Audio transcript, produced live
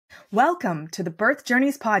Welcome to the Birth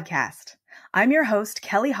Journeys podcast. I'm your host,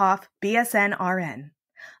 Kelly Hoff, BSN RN.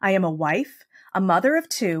 I am a wife, a mother of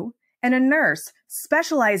two, and a nurse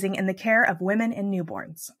specializing in the care of women and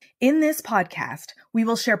newborns. In this podcast, we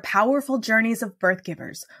will share powerful journeys of birth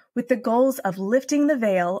givers with the goals of lifting the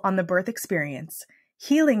veil on the birth experience,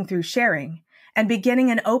 healing through sharing, and beginning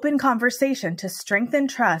an open conversation to strengthen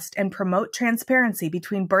trust and promote transparency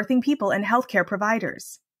between birthing people and healthcare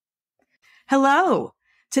providers. Hello!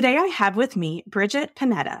 Today I have with me Brigette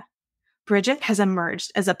Panetta. Brigette has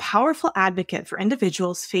emerged as a powerful advocate for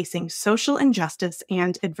individuals facing social injustice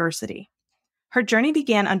and adversity. Her journey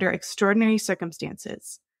began under extraordinary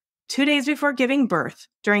circumstances. 2 days before giving birth,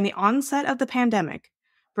 during the onset of the pandemic,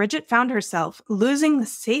 Brigette found herself losing the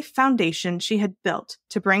safe foundation she had built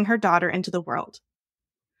to bring her daughter into the world.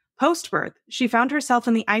 Post-birth, she found herself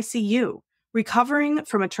in the ICU, recovering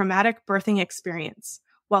from a traumatic birthing experience,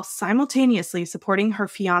 while simultaneously supporting her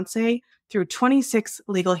fiancé through 26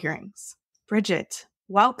 legal hearings. Brigette,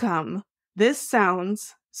 welcome. This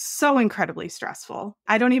sounds so incredibly stressful.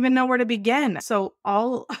 I don't even know where to begin. So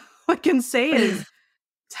all I can say is,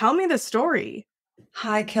 tell me the story.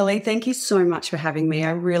 Hi, Kelly. Thank you so much for having me.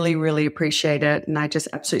 I really, really appreciate it. And I just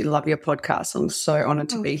absolutely love your podcast. I'm so honored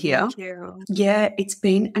to be here. Thank you. Yeah, it's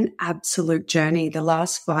been an absolute journey. The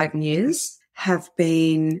last 5 years have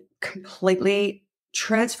been completely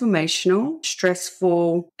transformational,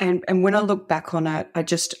 stressful. And when I look back on it, I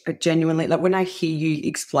genuinely, like when I hear you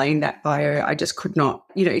explain that bio, I just could not,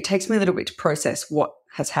 it takes me a little bit to process what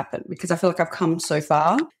has happened because I feel like I've come so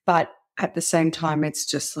far. But at the same time, it's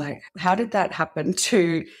just like, how did that happen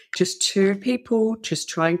to just two people just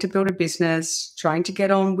trying to build a business, trying to get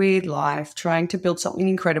on with life, trying to build something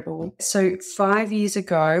incredible? So 5 years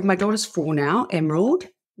ago, my daughter's 4 now, Emerald.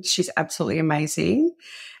 She's absolutely amazing.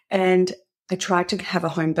 And I tried to have a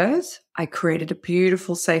home birth. I created a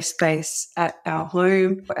beautiful safe space at our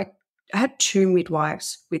home. I had 2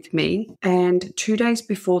 midwives with me. And 2 days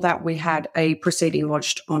before that, we had a proceeding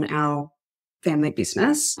lodged on our family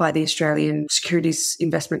business by the Australian Securities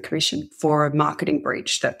Investment Commission for a marketing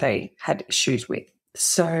breach that they had issues with.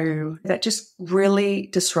 So that just really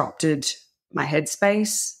disrupted my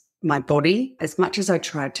headspace, my body. As much as I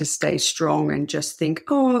tried to stay strong and just think,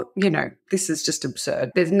 this is just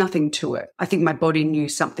absurd. There's nothing to it. I think my body knew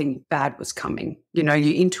something bad was coming. Your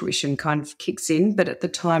intuition kind of kicks in. But at the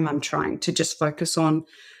time, I'm trying to just focus on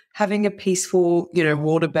having a peaceful,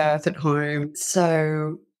 water bath at home.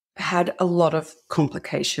 So had a lot of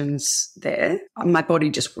complications there. My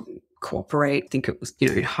body just wouldn't cooperate. I think it was,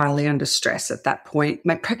 highly under stress at that point.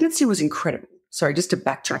 My pregnancy was incredible. Sorry, just to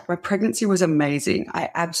backtrack, my pregnancy was amazing. I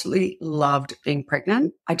absolutely loved being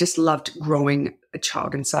pregnant. I just loved growing a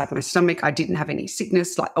child inside my stomach. I didn't have any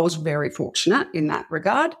sickness. I was very fortunate in that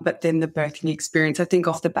regard. But then the birthing experience, I think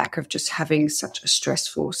off the back of just having such a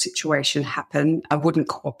stressful situation happen, I wouldn't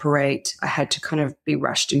cooperate. I had to kind of be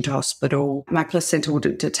rushed into hospital. My placenta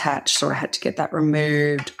wouldn't detach, so I had to get that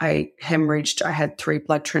removed. I hemorrhaged. I had 3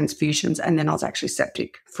 blood transfusions, and then I was actually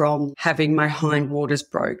septic from having my hindwaters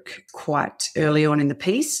broke quite early on in the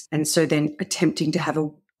piece. And so then attempting to have a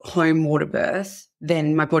home water birth,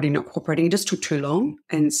 then my body not cooperating, it just took too long.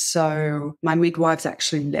 And so my midwives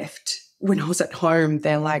actually left when I was at home.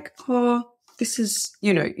 They're like, this is,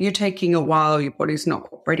 you're taking a while, your body's not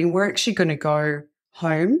cooperating. We're actually going to go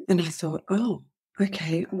home. And I thought,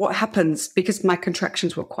 okay, what happens? Because my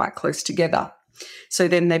contractions were quite close together. So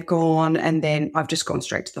then they've gone, and then I've just gone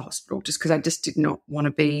straight to the hospital just because I just did not want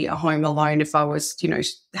to be at home alone if I was,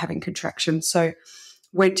 having contractions. So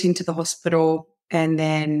went into the hospital, and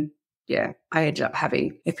then, I ended up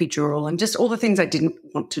having epidural and just all the things I didn't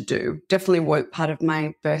want to do. Definitely weren't part of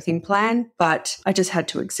my birthing plan, but I just had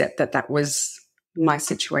to accept that that was my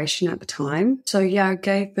situation at the time. So I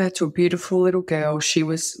gave birth to a beautiful little girl. She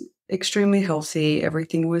was extremely healthy.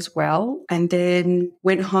 Everything was well. And then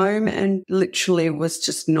went home and literally was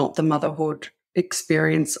just not the motherhood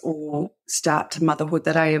experience or start to motherhood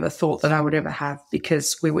that I ever thought that I would ever have,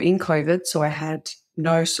 because we were in COVID. So I had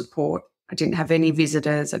no support. I didn't have any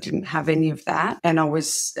visitors. I didn't have any of that.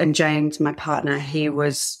 And James, my partner, he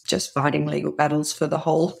was just fighting legal battles for the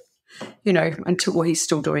whole, until he's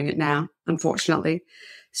still doing it now, unfortunately.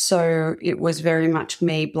 So it was very much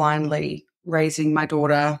me blindly raising my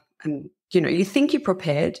daughter. And, you think you're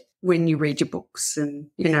prepared when you read your books and,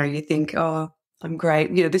 you think, I'm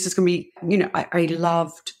great. This is going to be, I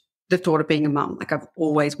loved the thought of being a mum. I've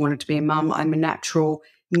always wanted to be a mum. I'm a natural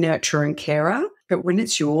nurturer and carer. But when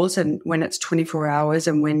it's yours and when it's 24 hours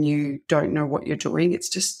and when you don't know what you're doing, it's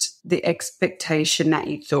just the expectation that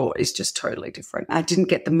you thought is just totally different. I didn't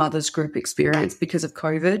get the mothers group experience because of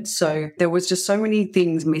COVID. So there was just so many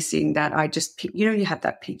things missing that I just, you have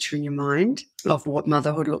that picture in your mind of what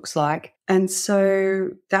motherhood looks like. And so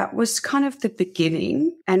that was kind of the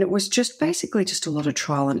beginning. And it was just basically just a lot of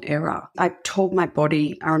trial and error. I told my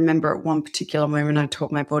body, I remember at one particular moment, I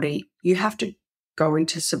told my body, you have to go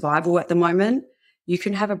into survival at the moment. You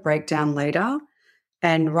can have a breakdown later.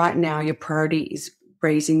 And right now your priority is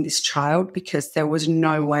raising this child, because there was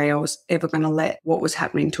no way I was ever going to let what was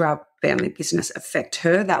happening to our family business affect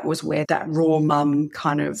her. That was where that raw mum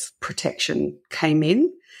kind of protection came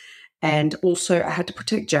in. And also I had to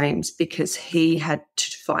protect James because he had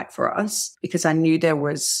to fight for us, because I knew there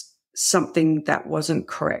was something that wasn't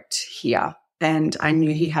correct here. And I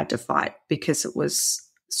knew he had to fight because it was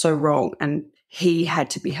so wrong. And he had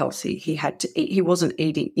to be healthy. He had to eat. He wasn't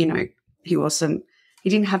eating, he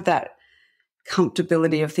didn't have that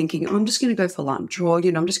comfortability of thinking, oh, I'm just going to go for lunch, or,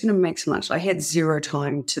 I'm just going to make some lunch. I had zero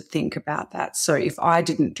time to think about that. So if I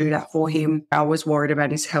didn't do that for him, I was worried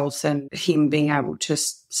about his health and him being able to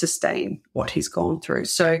sustain what he's gone through.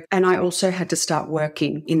 So, and I also had to start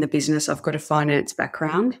working in the business. I've got a finance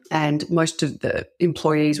background and most of the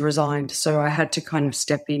employees resigned. So I had to kind of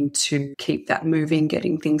step in to keep that moving,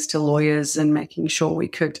 getting things to lawyers and making sure we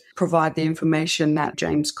could provide the information that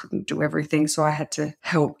James couldn't do everything. So I had to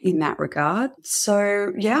help in that regard.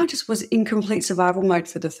 So yeah, I just was in complete survival mode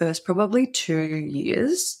for the first probably 2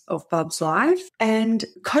 years of Bub's life. And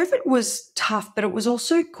COVID was tough, but it was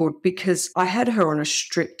also good because I had her on a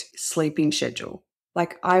strict sleeping schedule.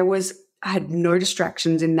 Like I had no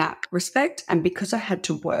distractions in that respect. And because I had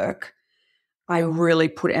to work, I really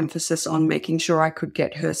put emphasis on making sure I could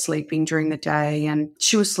get her sleeping during the day. And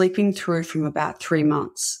she was sleeping through from about 3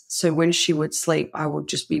 months. So when she would sleep, I would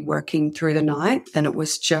just be working through the night. And there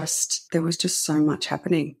was just so much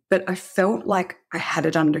happening. But I felt like I had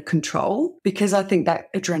it under control because I think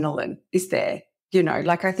that adrenaline is there.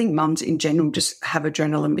 I think mums in general just have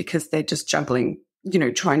adrenaline because they're just juggling,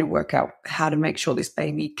 trying to work out how to make sure this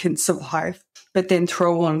baby can survive. But then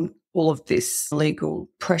throw on all of this legal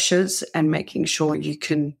pressures and making sure you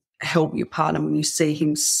can help your partner when you see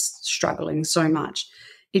him struggling so much.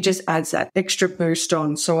 It just adds that extra boost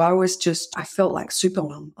on. So I felt like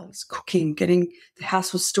Supermom. I was cooking, the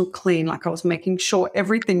house was still clean. Like I was making sure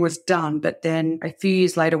everything was done. But then a few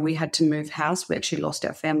years later, we had to move house. We actually lost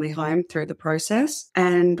our family home through the process.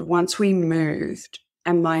 And once we moved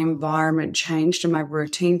and my environment changed and my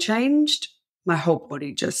routine changed, my whole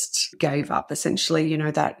body just gave up essentially,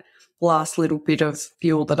 that last little bit of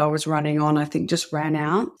fuel that I was running on, I think just ran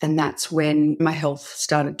out. And that's when my health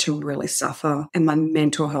started to really suffer and my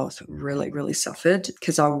mental health really, really suffered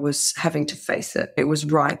because I was having to face it. It was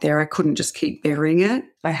right there. I couldn't just keep burying it.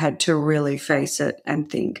 I had to really face it and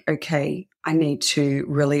think, okay, I need to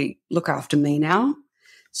really look after me now.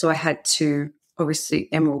 So I had to, obviously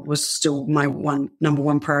Emerald was still my number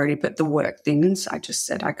one priority, but the work things, I just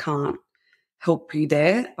said, I can't help you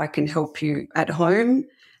there. I can help you at home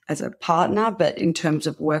as a partner, but in terms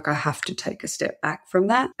of work, I have to take a step back from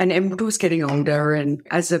that. And Emerald was getting older, and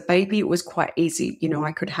as a baby, it was quite easy.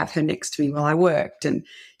 I could have her next to me while I worked, and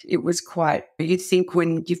it was you think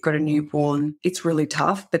when you've got a newborn, it's really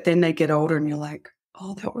tough, but then they get older and you're like,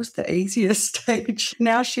 oh, that was the easiest stage.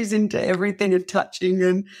 Now she's into everything and touching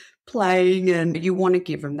and playing, and you want to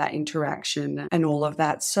give them that interaction and all of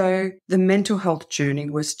that. So the mental health journey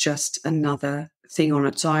was just another thing on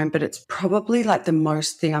its own, but it's probably like the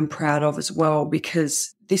most thing I'm proud of as well,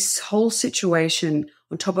 because this whole situation,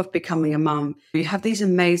 on top of becoming a mum, you have these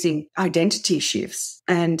amazing identity shifts.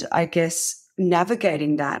 And I guess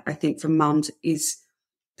navigating that, I think for mums is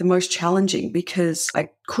the most challenging, because I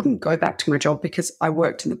couldn't go back to my job because I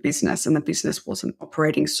worked in the business and the business wasn't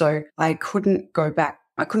operating. So I couldn't go back.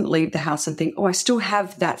 I couldn't leave the house and think, oh, I still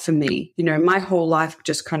have that for me. My whole life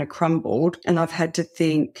just kind of crumbled, and I've had to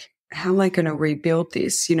think, how am I going to rebuild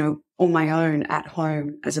this, on my own at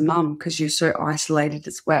home as a mum, because you're so isolated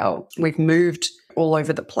as well. We've moved all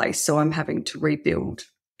over the place, so I'm having to rebuild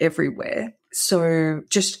everywhere. So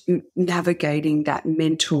just navigating that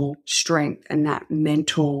mental strength and that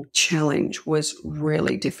mental challenge was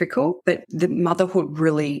really difficult. But the motherhood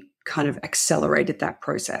really kind of accelerated that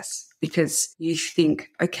process, because you think,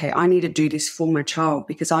 okay, I need to do this for my child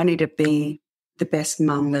because I need to be the best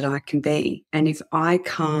mum that I can be. And if I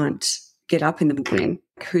can't get up in the morning,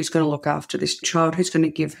 who's going to look after this child? Who's going to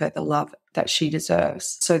give her the love that she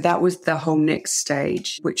deserves? So that was the whole next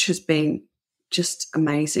stage, which has been just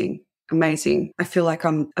amazing. amazing. I feel like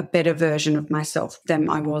I'm a better version of myself than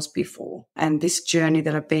I was before. And this journey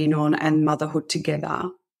that I've been on and motherhood together,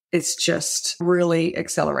 it's just really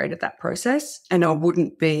accelerated that process. And I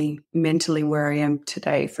wouldn't be mentally where I am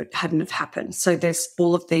today if it hadn't have happened. So there's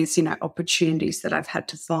all of these, opportunities that I've had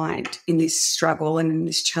to find in this struggle and in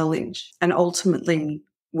this challenge. And ultimately,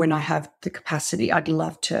 when I have the capacity, I'd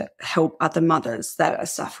love to help other mothers that are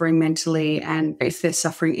suffering mentally. And if they're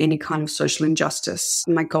suffering any kind of social injustice,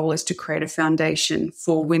 my goal is to create a foundation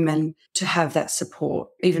for women to have that support.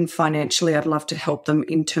 Even financially, I'd love to help them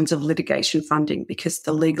in terms of litigation funding because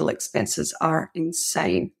the legal expenses are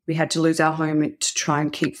insane. We had to lose our home to try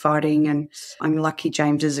and keep fighting. And I'm lucky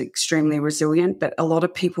James is extremely resilient, but a lot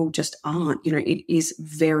of people just aren't. It is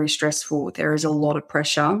very stressful. There is a lot of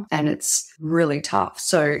pressure and it's really tough.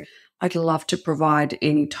 So I'd love to provide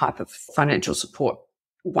any type of financial support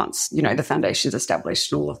once, the foundation's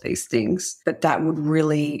established and all of these things. But that would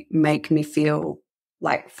really make me feel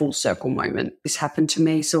like full circle moment. This happened to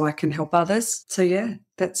me so I can help others. So yeah,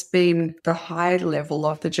 that's been the high level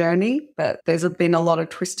of the journey, but there's been a lot of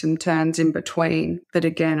twists and turns in between. But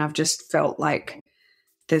again, I've just felt like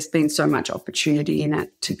there's been so much opportunity in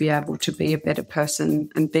it to be able to be a better person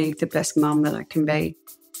and be the best mum that I can be.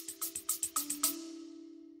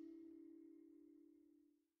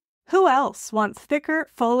 Who else wants thicker,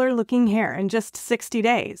 fuller-looking hair in just 60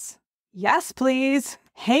 days? Yes, please.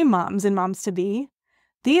 Hey, moms and moms-to-be.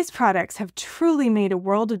 These products have truly made a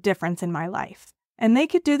world of difference in my life, and they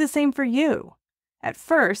could do the same for you. At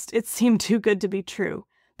first, it seemed too good to be true,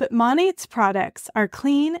 but Monate's products are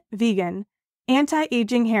clean, vegan,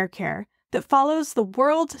 anti-aging hair care that follows the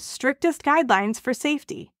world's strictest guidelines for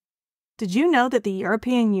safety. Did you know that the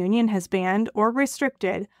European Union has banned or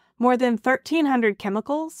restricted more than 1,300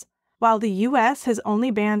 chemicals, while the US has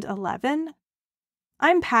only banned 11?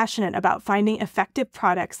 I'm passionate about finding effective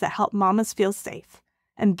products that help mamas feel safe,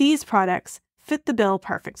 and these products fit the bill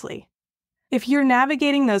perfectly. If you're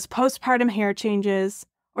navigating those postpartum hair changes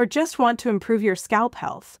or just want to improve your scalp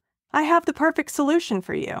health, I have the perfect solution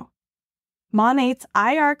for you. Monate's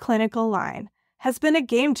IR Clinical line has been a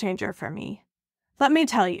game changer for me. Let me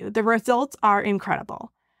tell you, the results are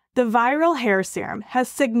incredible. The viral hair serum has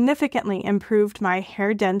significantly improved my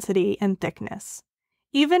hair density and thickness.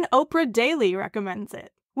 Even Oprah Daily recommends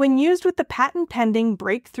it. When used with the patent-pending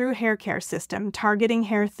breakthrough hair care system targeting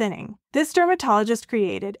hair thinning, this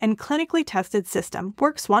dermatologist-created and clinically tested system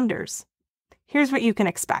works wonders. Here's what you can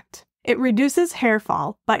expect. It reduces hair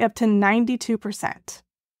fall by up to 92%.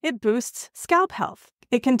 It boosts scalp health.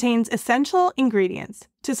 It contains essential ingredients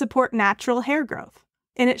to support natural hair growth.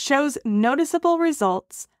 And it shows noticeable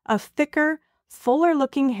results of thicker,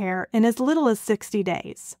 fuller-looking hair in as little as 60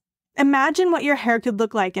 days. Imagine what your hair could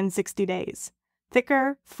look like in 60 days.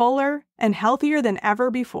 Thicker, fuller, and healthier than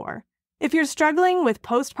ever before. If you're struggling with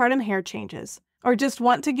postpartum hair changes or just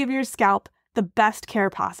want to give your scalp the best care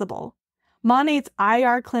possible, Monate's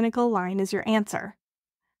IR Clinical line is your answer.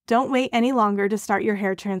 Don't wait any longer to start your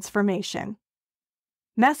hair transformation.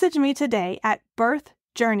 Message me today at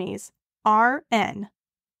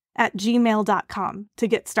birthjourneysrn@gmail.com to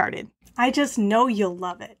get started. I just know you'll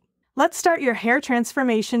love it. Let's start your hair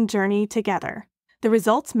transformation journey together. The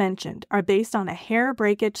results mentioned are based on a hair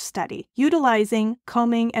breakage study utilizing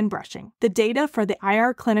combing and brushing. The data for the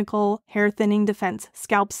IR Clinical Hair Thinning Defense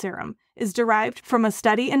Scalp Serum is derived from a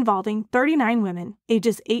study involving 39 women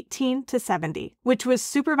ages 18 to 70, which was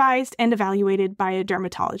supervised and evaluated by a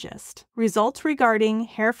dermatologist. Results regarding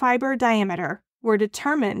hair fiber diameter were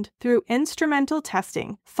determined through instrumental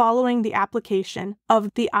testing following the application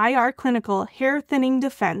of the IR Clinical Hair Thinning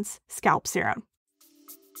Defense Scalp Serum.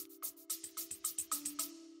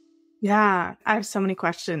 Yeah, I have so many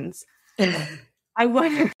questions. I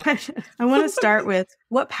want to start with,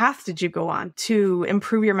 what path did you go on to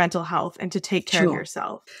improve your mental health and to take care of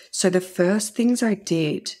yourself? So the first things I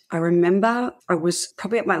did, I remember I was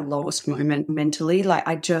probably at my lowest moment mentally. Like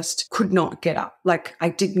I just could not get up. Like I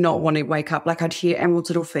did not want to wake up. Like I'd hear Emerald's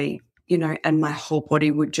little feet, and my whole body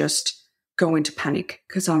would just go into panic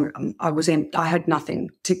because I had nothing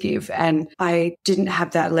to give and I didn't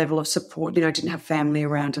have that level of support. I didn't have family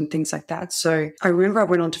around and things like that. So I remember I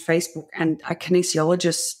went onto Facebook and a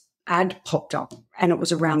kinesiologist ad popped up and it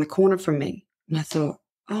was around the corner from me. And I thought,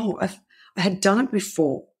 I had done it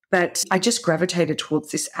before, but I just gravitated towards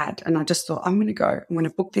this ad and I just thought, I'm going to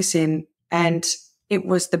book this in. And it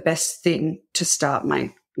was the best thing to start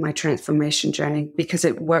my transformation journey because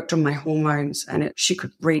it worked on my hormones and she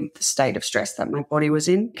could read the state of stress that my body was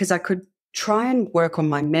in because I could try and work on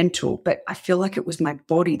my mental, but I feel like it was my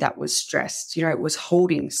body that was stressed. It was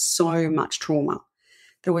holding so much trauma.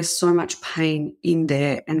 there was so much pain in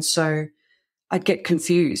there. And so I'd get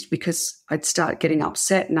confused because I'd start getting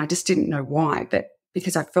upset and I just didn't know why. But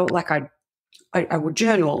because I felt like I would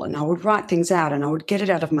journal and I would write things out and I would get it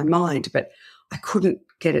out of my mind, but I couldn't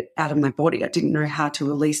get it out of my body. I didn't know how to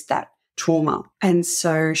release that trauma. And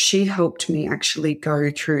so she helped me actually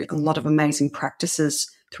go through a lot of amazing practices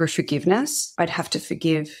through forgiveness. I'd have to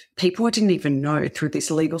forgive people I didn't even know through this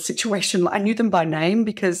legal situation. I knew them by name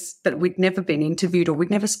but we'd never been interviewed or we'd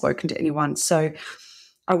never spoken to anyone. So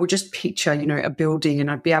I would just picture, a building and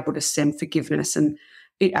I'd be able to send forgiveness. And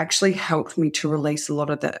it actually helped me to release a lot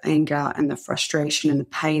of the anger and the frustration and the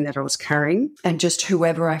pain that I was carrying. And just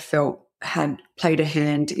whoever I felt had played a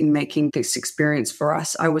hand in making this experience for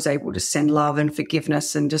us, I was able to send love and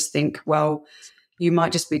forgiveness and just think, well, you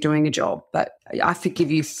might just be doing a job, but I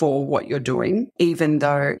forgive you for what you're doing, even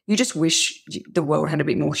though you just wish the world had a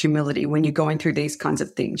bit more humility when you're going through these kinds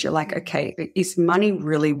of things. You're like, okay, is money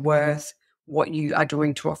really worth what you are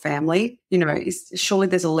doing to a family? Surely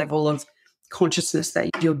there's a level of consciousness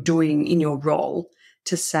that you're doing in your role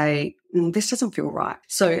to say, this doesn't feel right.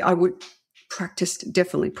 So I would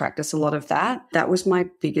definitely practice a lot of that. That was my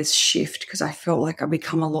biggest shift because I felt like I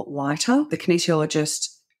become a lot lighter. The kinesiologist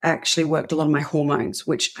actually worked a lot of my hormones,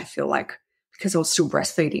 which I feel like because I was still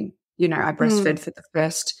breastfeeding, I breastfed for the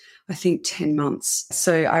first, I think, 10 months.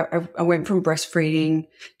 So I went from breastfeeding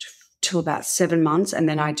to about 7 months and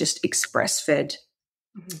then I just express fed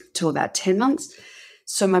till about 10 months.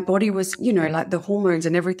 So my body was, like the hormones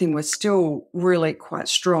and everything was still really quite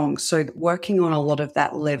strong. So working on a lot of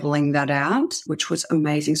that, leveling that out, which was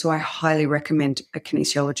amazing. So I highly recommend a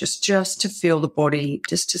kinesiologist just to feel the body,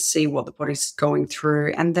 just to see what the body's going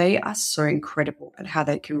through. And they are so incredible at how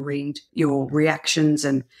they can read your reactions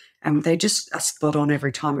and they just are spot on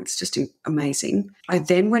every time. It's just amazing. I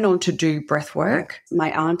then went on to do breathwork.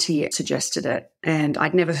 My auntie suggested it and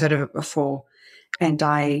I'd never heard of it before. And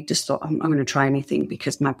I just thought, I'm going to try anything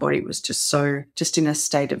because my body was just in a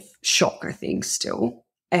state of shock, I think, still.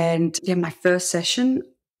 And my first session,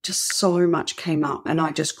 just so much came up and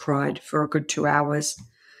I just cried for a good 2 hours.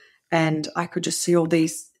 And I could just see all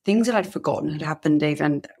these things that I'd forgotten had happened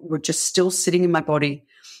even were just still sitting in my body.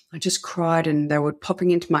 I just cried and they were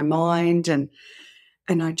popping into my mind and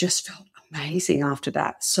I just felt amazing after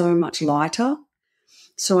that, so much lighter.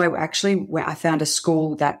 So I found a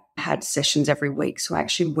school that had sessions every week. So I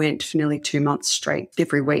actually went for nearly 2 months straight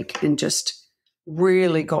every week and just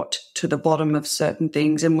really got to the bottom of certain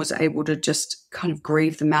things and was able to just kind of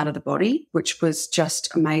grieve them out of the body, which was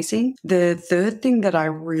just amazing. The third thing that I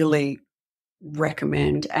really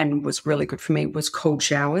recommend and was really good for me was cold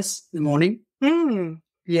showers in the morning.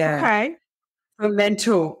 Yeah. Okay. For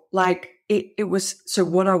mental, it was, so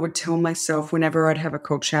what I would tell myself whenever I'd have a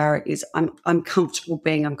cold shower is I'm comfortable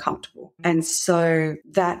being uncomfortable. And so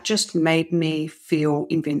that just made me feel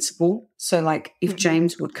invincible. So if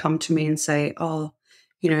James would come to me and say, oh,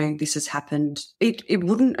 this has happened, it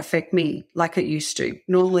wouldn't affect me like it used to.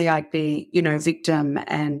 Normally I'd be, victim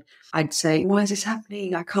and I'd say, why is this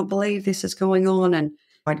happening? I can't believe this is going on. And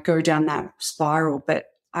I'd go down that spiral, but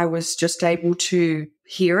I was just able to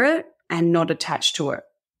hear it and not attach to it.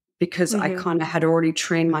 Because I kind of had already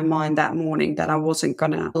trained my mind that morning that I wasn't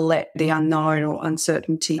going to let the unknown or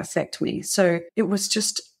uncertainty affect me. So it was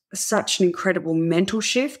just such an incredible mental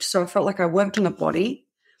shift. So I felt like I worked on the body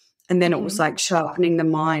and then it was like sharpening the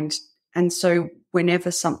mind. And so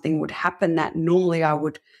whenever something would happen that normally I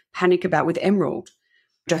would panic about with Emerald,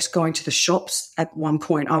 just going to the shops at one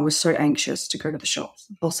point, I was so anxious to go to the shops.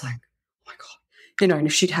 I was like, oh my God. And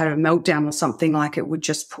if she'd had a meltdown or something, it would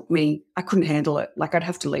just put me, I couldn't handle it. I'd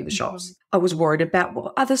have to leave the shops. I was worried about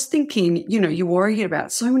what others thinking, you're worried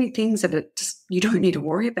about so many things that you don't need to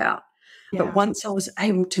worry about. Yeah. But once I was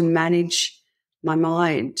able to manage my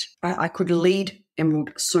mind, I could lead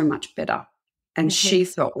Emerald so much better. And she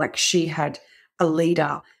felt like she had a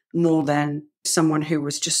leader more than someone who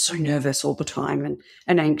was just so nervous all the time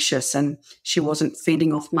and anxious, and she wasn't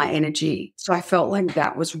feeding off my energy. So I felt like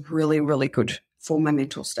that was really, really good for my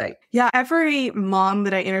mental state. Yeah, every mom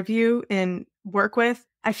that I interview and work with,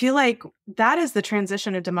 I feel like that is the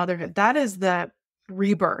transition into motherhood. That is the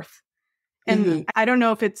rebirth. And I don't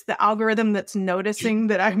know if it's the algorithm that's noticing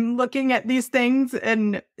that I'm looking at these things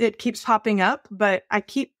and it keeps popping up, but I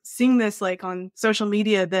keep seeing this on social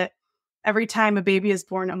media that every time a baby is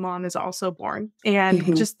born, a mom is also born.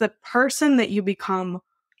 And just the person that you become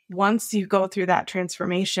once you go through that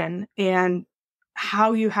transformation and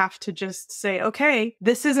how you have to just say, okay,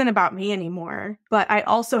 this isn't about me anymore, but I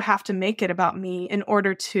also have to make it about me in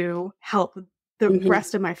order to help the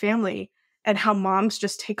rest of my family, and how moms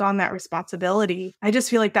just take on that responsibility. I just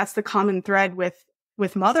feel like that's the common thread with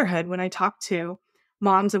with motherhood when I talk to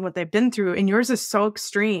moms and what they've been through, and yours is so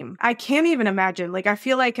extreme. I can't even imagine. Like, I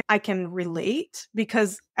feel like I can relate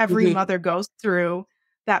because every mother goes through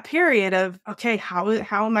that period of, okay,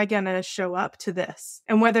 how am I going to show up to this?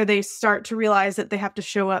 And whether they start to realize that they have to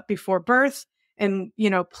show up before birth and,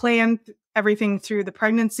 plan everything through the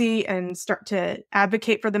pregnancy and start to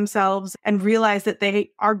advocate for themselves and realize that they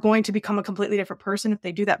are going to become a completely different person if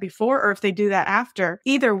they do that before or if they do that after.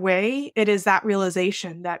 Either way, it is that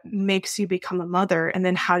realization that makes you become a mother. And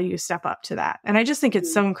then how do you step up to that? And I just think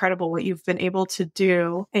it's so incredible what you've been able to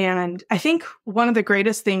do. And I think one of the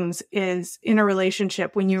greatest things is in a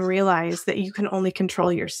relationship when you realize that you can only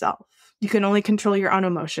control yourself. You can only control your own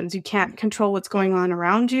emotions. You can't control what's going on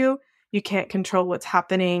around you. You can't control what's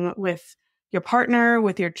happening with your partner,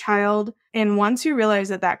 with your child. And once you realize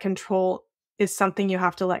that control is something you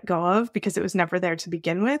have to let go of because it was never there to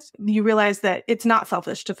begin with, you realize that it's not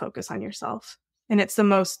selfish to focus on yourself. And it's the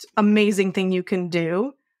most amazing thing you can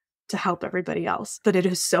do to help everybody else. But it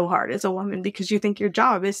is so hard as a woman because you think your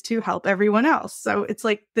job is to help everyone else. So it's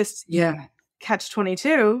like this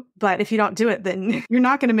catch-22, but if you don't do it, then you're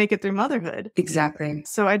not going to make it through motherhood. Exactly.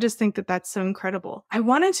 So I just think that that's so incredible. I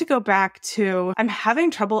wanted to go back to, I'm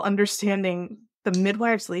having trouble understanding the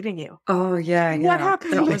midwives leaving you. Oh, yeah. What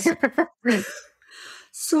happened?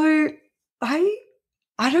 So I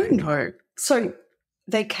don't know. So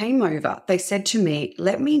they came over, they said to me,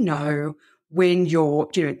 let me know when you're,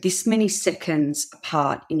 this many seconds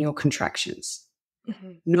apart in your contractions.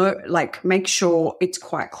 No, like make sure it's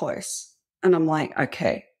quite close. And I'm like,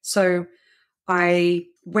 okay. So I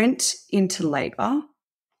went into labor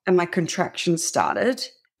and my contractions started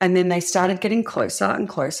and then they started getting closer and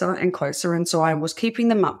closer and closer. And so I was keeping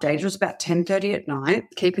them updated. It was about 10:30 at night,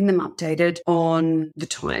 keeping them updated on the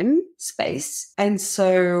time space. And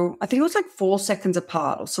so I think it was like 4 seconds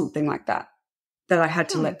apart or something like that I had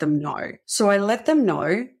to let them know. So I let them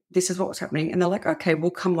know this is what was happening. And they're like, okay, we'll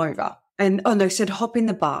come over. And they said, hop in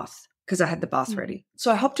the bath. Because I had the bath ready.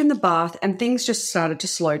 So I hopped in the bath and things just started to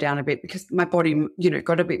slow down a bit because my body,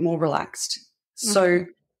 got a bit more relaxed. So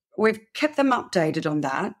we've kept them updated on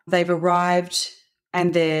that. They've arrived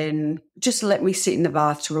and then just let me sit in the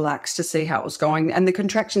bath to relax to see how it was going. And the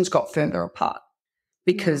contractions got further apart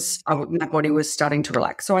because my body was starting to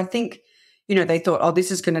relax. So I think, they thought, oh,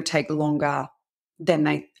 this is going to take longer than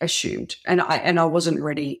they assumed. And I wasn't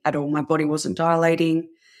ready at all. My body wasn't dilating.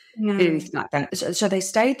 Anything like that. So they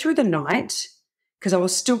stayed through the night because I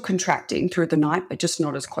was still contracting through the night, but just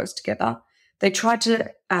not as close together. They tried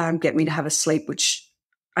to get me to have a sleep, which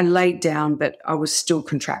I laid down, but I was still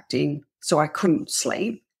contracting, so I couldn't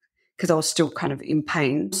sleep because I was still kind of in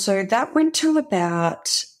pain. So that went till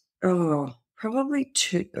about, probably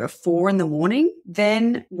 2 or 4 in the morning.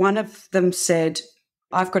 Then one of them said,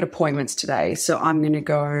 I've got appointments today, so I'm going to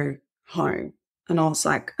go home. And I was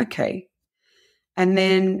like, okay. And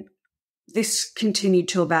then this continued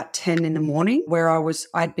till about 10 in the morning where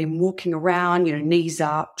I'd been walking around, knees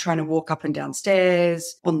up, trying to walk up and down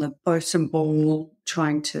stairs on the bosun ball,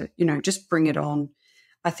 trying to, just bring it on.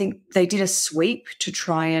 I think they did a sweep to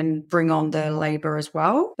try and bring on the labor as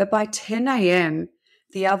well. But by 10 a.m.,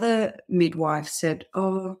 the other midwife said,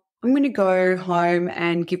 oh, I'm going to go home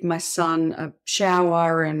and give my son a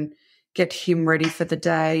shower and get him ready for the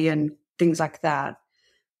day and things like that.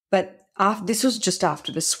 But this was just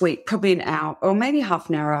after the sweep, probably an hour or maybe half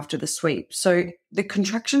an hour after the sweep. So the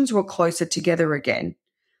contractions were closer together again.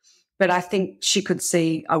 But I think she could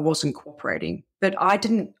see I wasn't cooperating. But I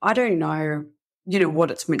don't know,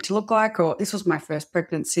 what it's meant to look like, or this was my first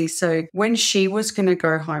pregnancy. So when she was going to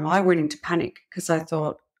go home, I went into panic because I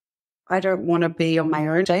thought, I don't want to be on my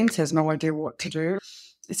own. James has no idea what to do.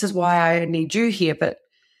 This is why I need you here. But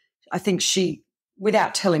I think she,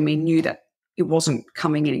 without telling me, knew that it wasn't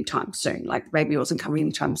coming anytime soon. Like maybe it wasn't coming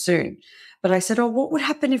anytime soon. But I said, oh, what would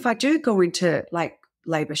happen if I do go into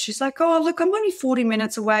labor? She's like, oh, look, I'm only 40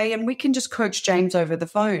 minutes away and we can just coach James over the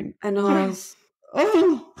phone. And I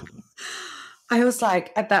was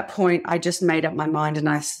like, at that point, I just made up my mind and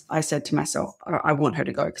I said to myself, I want her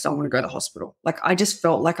to go because I want to go to the hospital. Like I just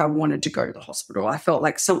felt like I wanted to go to the hospital. I felt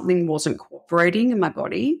like something wasn't cooperating in my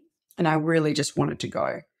body and I really just wanted to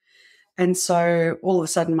go. And so all of a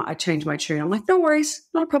sudden I changed my tune. I'm like, no worries,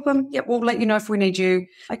 not a problem. Yeah, we'll let you know if we need you.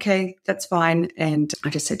 Okay, that's fine. And I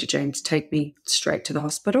just said to James, take me straight to the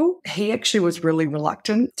hospital. He actually was really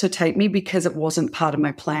reluctant to take me because it wasn't part of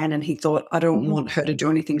my plan. And he thought, I don't want her to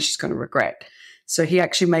do anything she's going to regret. So he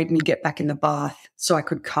actually made me get back in the bath so I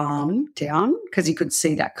could calm down because he could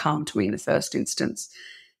see that calmed me in the first instance.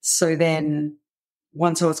 So then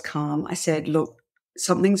once I was calm, I said, look,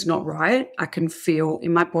 something's not right. I can feel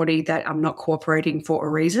in my body that I'm not cooperating for a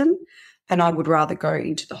reason. And I would rather go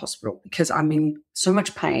into the hospital because I'm in so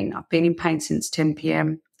much pain. I've been in pain since 10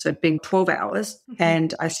 p.m. So it's been 12 hours.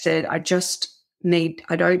 And I said, I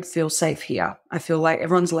don't feel safe here. I feel like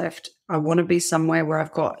everyone's left. I want to be somewhere where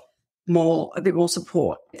I've got a bit more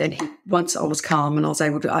support. Then once I was calm and I was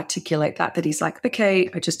able to articulate that he's like, okay,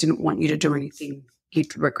 I just didn't want you to do anything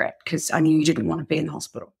you'd regret because I knew you didn't want to be in the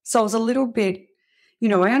hospital. So I was a little bit, I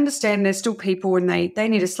understand there's still people and they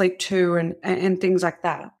need to sleep too and things like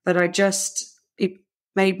that. But it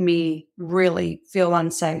made me really feel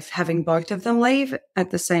unsafe having both of them leave at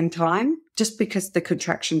the same time just because the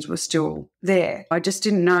contractions were still there. I just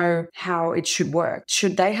didn't know how it should work.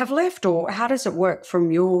 Should they have left or how does it work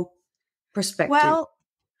from your perspective? Well,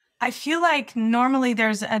 I feel like normally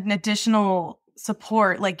there's an additional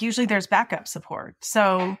support, like usually there's backup support.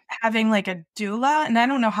 So having like a doula, and I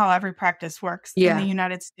don't know how every practice works in the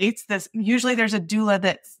United States, usually there's a doula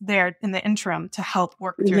that's there in the interim to help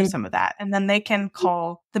work through some of that. And then they can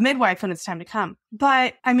call the midwife when it's time to come.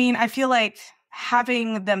 But I mean, I feel like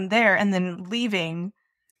having them there and then leaving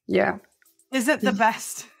isn't the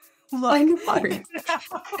best look. I know.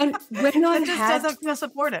 And when it just doesn't feel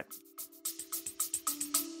supportive.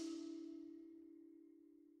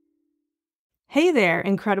 Hey there,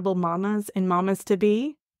 incredible mamas and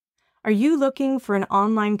mamas-to-be. Are you looking for an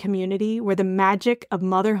online community where the magic of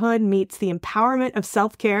motherhood meets the empowerment of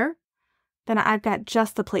self-care? Then I've got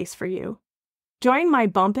just the place for you. Join my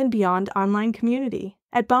Bump and Beyond online community.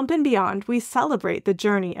 At Bump and Beyond, we celebrate the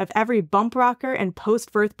journey of every bump rocker and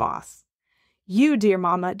post-birth boss. You, dear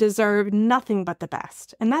mama, deserve nothing but the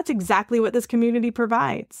best, and that's exactly what this community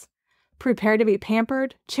provides. Prepare to be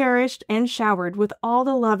pampered, cherished, and showered with all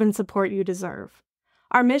the love and support you deserve.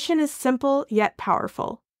 Our mission is simple yet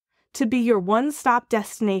powerful: to be your one-stop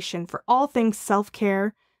destination for all things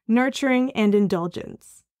self-care, nurturing, and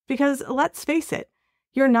indulgence. Because let's face it,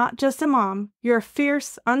 you're not just a mom, you're a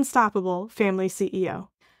fierce, unstoppable family CEO.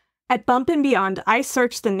 At Bump and Beyond, I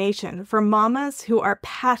search the nation for mamas who are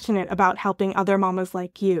passionate about helping other mamas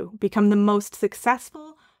like you become the most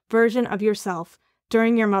successful version of yourself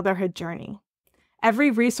during your motherhood journey.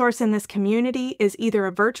 Every resource in this community is either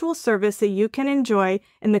a virtual service that you can enjoy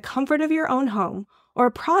in the comfort of your own home or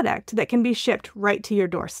a product that can be shipped right to your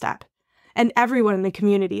doorstep. And everyone in the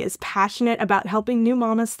community is passionate about helping new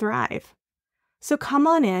mamas thrive. So come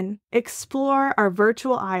on in, explore our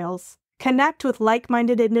virtual aisles, connect with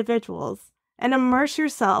like-minded individuals, and immerse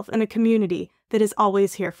yourself in a community that is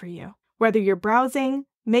always here for you. Whether you're browsing,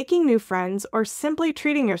 making new friends, or simply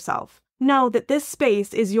treating yourself, know that this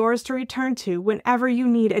space is yours to return to whenever you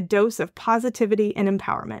need a dose of positivity and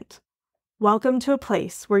empowerment. Welcome to a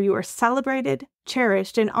place where you are celebrated,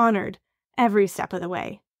 cherished, and honored every step of the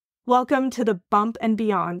way. Welcome to the Bump and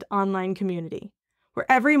Beyond online community, where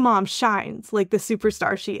every mom shines like the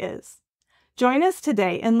superstar she is. Join us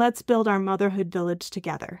today and let's build our motherhood village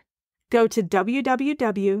together. Go to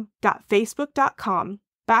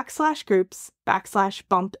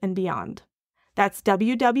www.facebook.com/groups/bump and beyond. That's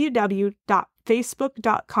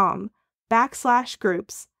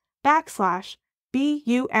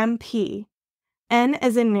www.facebook.com/groups/BUMP, N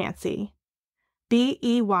as in Nancy,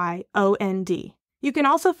 BEYOND. You can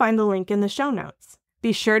also find the link in the show notes.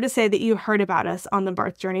 Be sure to say that you heard about us on the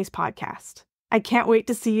Birth Journeys podcast. I can't wait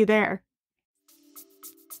to see you there.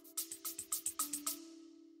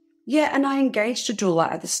 Yeah, and I engaged a doula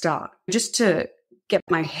at the start just to get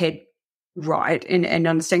my head right and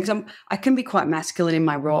understand, because I can be quite masculine in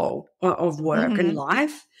my role of work and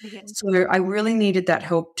life. So I really needed that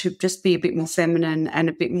help to just be a bit more feminine and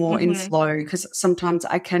a bit more in flow, because sometimes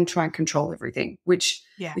I can try and control everything, which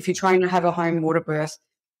if you're trying to have a home water birth,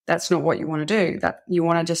 that's not what you want to do. That you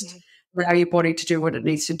want to just allow your body to do what it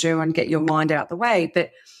needs to do and get your mind out the way.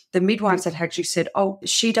 But the midwives had actually said, oh,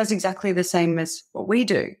 she does exactly the same as what we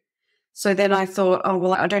do. So then I thought, oh,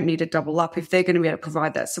 well, I don't need to double up if they're going to be able to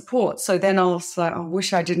provide that support. So then I was like, I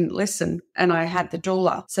wish I didn't listen. And I had the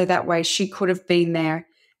doula. So that way she could have been there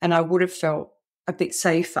and I would have felt a bit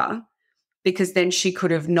safer, because then she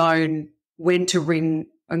could have known when to ring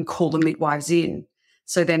and call the midwives in.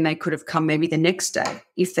 So then they could have come maybe the next day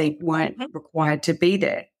if they weren't required to be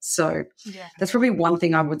there. So that's probably one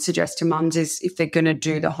thing I would suggest to mums is if they're going to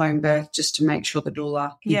do the home birth, just to make sure the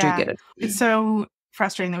doula, you do get it. It's so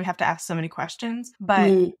frustrating that we have to ask so many questions, but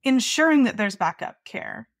ensuring that there's backup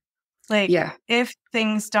care. Like if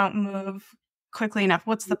things don't move quickly enough,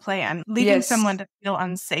 what's the plan? Leaving someone to feel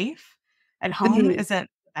unsafe at home isn't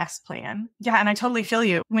the best plan. Yeah, and I totally feel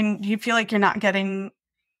you. When you feel like you're not getting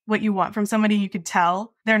what you want from somebody, you could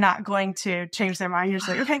tell they're not going to change their mind. You're just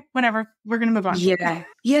like, okay, whatever, we're going to move on. Yeah.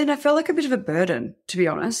 Yeah. And I felt like a bit of a burden, to be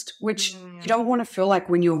honest, which you don't want to feel like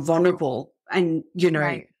when you're vulnerable and,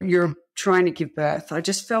 Right. you're trying to give birth.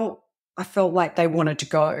 I felt like they wanted to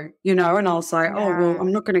go, and I was like, oh, well,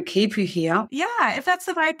 I'm not going to keep you here. Yeah. If that's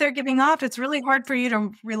the vibe they're giving off, it's really hard for you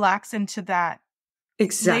to relax into that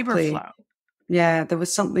labor flow. Yeah. There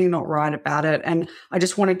was something not right about it. And I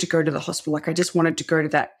just wanted to go to the hospital. Like I just wanted to go to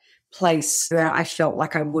that place where I felt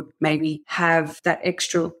like I would maybe have that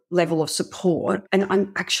extra level of support. And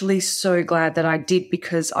I'm actually so glad that I did,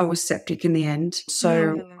 because I was septic in the end.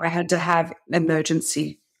 So I had to have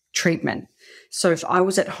emergency treatment. So if I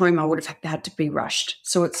was at home, I would have had to be rushed.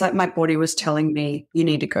 So it's like my body was telling me, you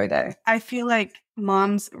need to go there. I feel like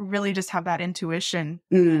moms really just have that intuition.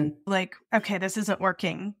 Like, okay, this isn't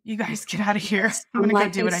working. You guys get out of here. I'm going to go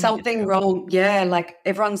do what I need to do. Something wrong. Yeah, like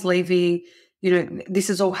everyone's leaving. This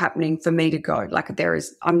is all happening for me to go. Like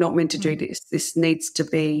I'm not meant to do this. This needs to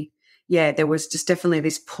be, there was just definitely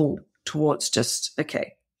this pull towards just,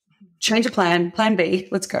 okay, change of plan B,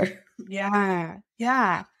 let's go. Yeah.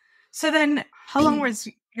 Yeah. So then how long was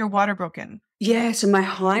your water broken? Yeah. So my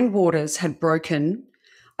hindwaters had broken.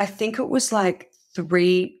 I think it was like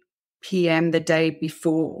 3 p.m. the day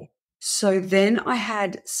before. So then I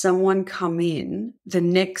had someone come in the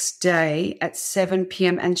next day at 7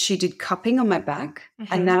 p.m. and she did cupping on my back,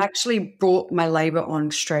 and that actually brought my labor on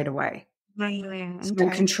straight away. So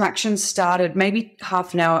my contractions started maybe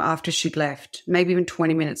half an hour after she'd left, maybe even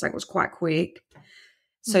 20 minutes. Like it was quite quick.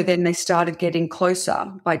 So then they started getting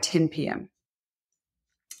closer by 10 p.m.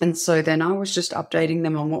 And so then I was just updating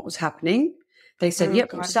them on what was happening. They said,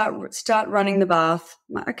 start running the bath.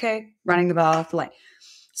 I'm like, okay, running the bath.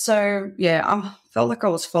 So, I felt like I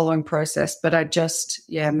was following process, but I just,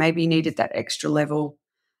 maybe needed that extra level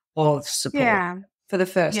of support for the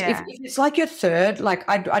first. If it's like your third, like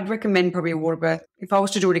I'd recommend probably a water birth. If I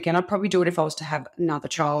was to do it again, I'd probably do it if I was to have another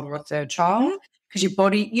child or a third child, because your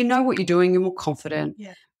body, you know what you're doing, you're more confident.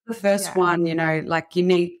 Yeah. The first one,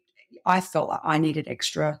 I felt like I needed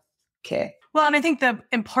extra care. Well, and I think the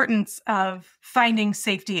importance of finding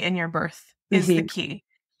safety in your birth is the key.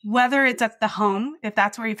 Whether it's at the home, if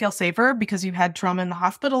that's where you feel safer because you had trauma in the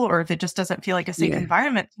hospital, or if it just doesn't feel like a safe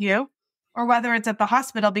environment to you, or whether it's at the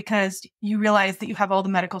hospital because you realize that you have all the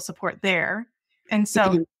medical support there. And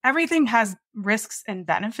so everything has risks and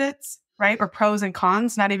benefits, right? Or pros and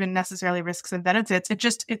cons, not even necessarily risks and benefits.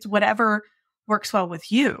 It's whatever works well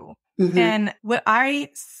with you. And what I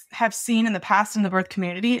have seen in the past in the birth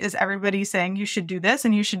community is everybody saying you should do this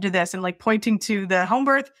and you should do this, and like pointing to the home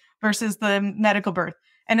birth versus the medical birth.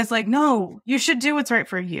 And it's like, no, you should do what's right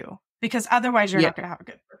for you, because otherwise you're not going to have a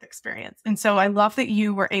good birth experience. And so I love that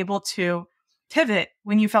you were able to pivot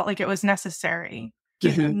when you felt like it was necessary.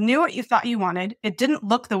 You knew what you thought you wanted. It didn't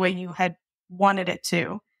look the way you had wanted it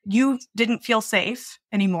to. You didn't feel safe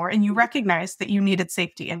anymore, and you recognized that you needed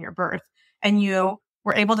safety in your birth. And you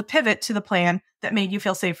were able to pivot to the plan that made you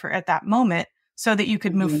feel safer at that moment so that you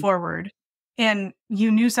could move forward. And you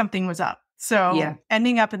knew something was up. So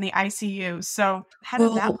ending up in the ICU. So how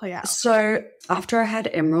did that play out? So after I had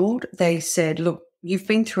Emerald, they said, look, you've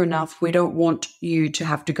been through enough. We don't want you to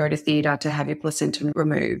have to go to theatre to have your placenta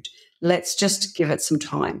removed. Let's just give it some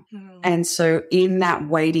time. And so in that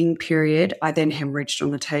waiting period, I then hemorrhaged on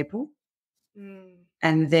the table.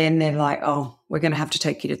 And then they're like, oh, we're going to have to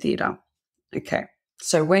take you to theatre. Okay.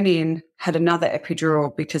 So went in, had another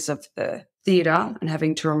epidural because of the theatre and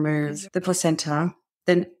having to remove the placenta.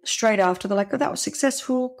 Then straight after, they're like, oh, that was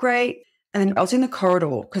successful. Great. And then I was in the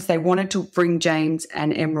corridor because they wanted to bring James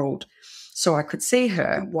and Emerald so I could see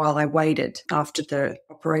her while I waited after the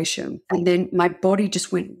operation. And then my body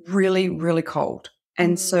just went really, really cold.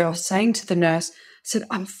 And so I was saying to the nurse, I said,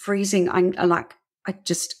 I'm freezing. I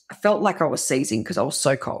felt like I was seizing because I was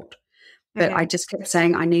so cold. But I just kept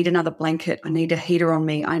saying, I need another blanket. I need a heater on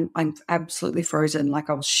me. I'm absolutely frozen, like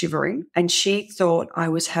I was shivering. And she thought I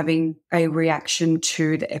was having a reaction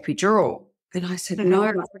to the epidural. And I said, no,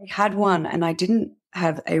 I already had one and I didn't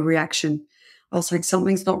have a reaction. I was like,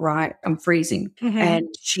 something's not right. I'm freezing. And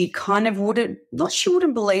she kind of she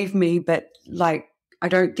wouldn't believe me, but like, I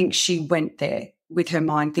don't think she went there with her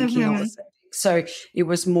mind thinking I was sick. So it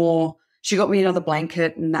was more, she got me another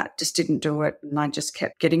blanket and that just didn't do it. And I just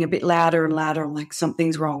kept getting a bit louder and louder. I'm like,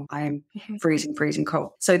 something's wrong. I am freezing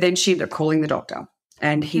cold. So then she ended up calling the doctor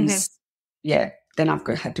and then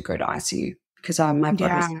I've had to go to ICU because my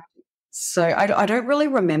blood was. So I don't really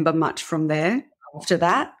remember much from there after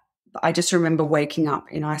that. I just remember waking up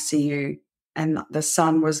in ICU and the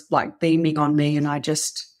sun was like beaming on me and I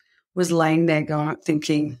just was laying there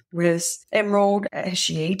thinking, where's Emerald? Has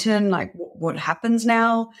she eaten? Like, what happens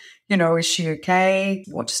now? Is she okay?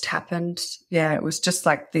 What just happened? Yeah, it was just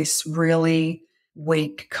like this really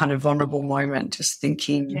weak, kind of vulnerable moment, just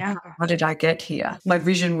thinking, how did I get here? My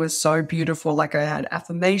vision was so beautiful. Like, I had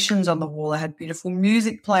affirmations on the wall. I had beautiful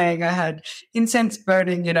music playing. I had incense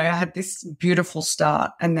burning. I had this beautiful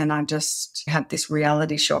start. And then I just had this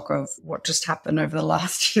reality shock of what just happened over the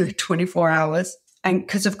last 24 hours. And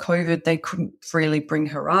because of COVID, they couldn't freely bring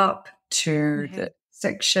her up to the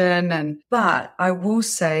section. But I will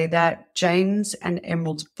say that James and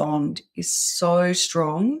Emerald's bond is so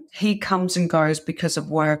strong. He comes and goes because of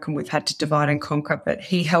work and we've had to divide and conquer, but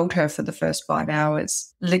he held her for the first 5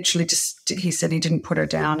 hours. Literally he said he didn't put her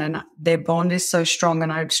down, and their bond is so strong.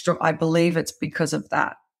 And I believe it's because of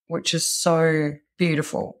that, which is so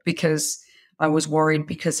beautiful, because I was worried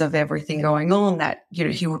because of everything going on that,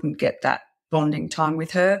 he wouldn't get that bonding time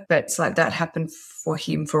with her. But it's like that happened for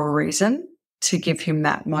him for a reason, to give him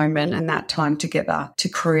that moment and that time together to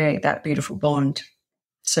create that beautiful bond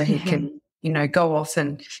so he can, go off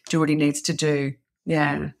and do what he needs to do.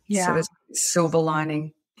 Yeah. So there's a silver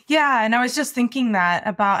lining. Yeah. And I was just thinking that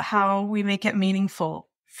about how we make it meaningful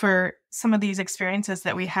for some of these experiences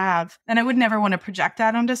that we have. And I would never want to project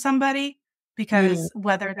that onto somebody, because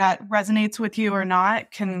whether that resonates with you or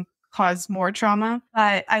not can cause more trauma.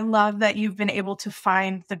 But I love that you've been able to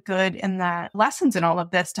find the good and the lessons in all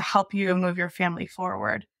of this to help you move your family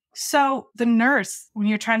forward. So the nurse, when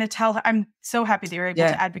you're trying to tell her, I'm so happy that you're able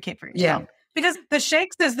to advocate for yourself. Because the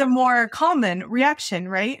shakes is the more common reaction,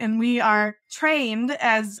 right? And we are trained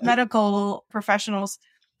as medical professionals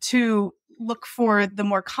to look for the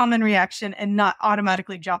more common reaction and not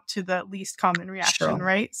automatically jump to the least common reaction,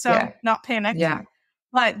 right? So not panic.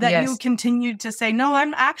 But that you continued to say, no,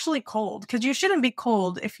 I'm actually cold, because you shouldn't be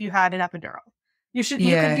cold if you had an epidural. You could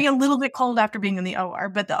be a little bit cold after being in the OR,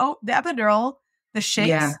 but the epidural, the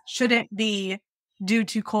shakes shouldn't be due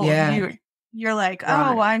to cold. You're like,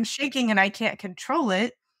 I'm shaking and I can't control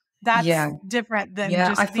it. That's different than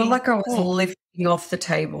just I feel like I was lifting off the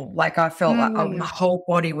table. Like I felt like my whole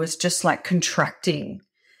body was just like contracting.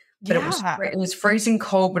 But it was freezing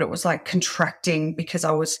cold, but it was like contracting because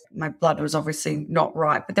my blood was obviously not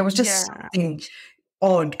right. But there was just something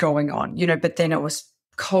odd going on, but then it was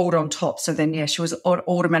cold on top. So then, she was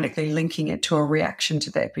automatically linking it to a reaction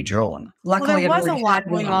to the epidural. And luckily, there was a lot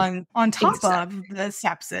going on top of the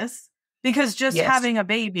sepsis, because just having a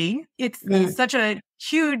baby, it's such a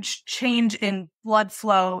huge change in blood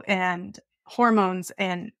flow and hormones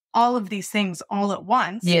and all of these things all at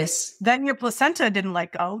once. Yes. Then your placenta didn't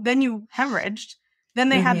let go. Then you hemorrhaged. Then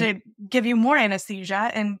they had to give you more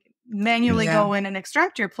anesthesia and manually go in and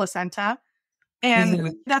extract your placenta.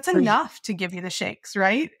 And that's enough to give you the shakes,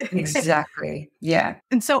 right? Exactly. Yeah.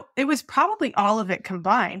 And so it was probably all of it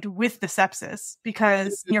combined with the sepsis,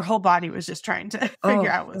 because your whole body was just trying to figure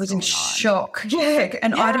out what was going on. I was in shock. Yeah.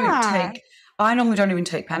 And I normally don't even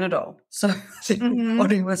take Panadol. So the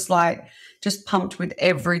body was like just pumped with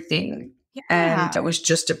everything. Yeah. And it was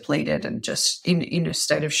just depleted and just in a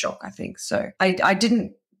state of shock, I think. So I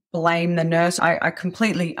didn't blame the nurse. I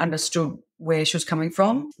completely understood where she was coming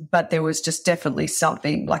from, but there was just definitely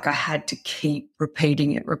something like I had to keep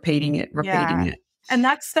repeating it. And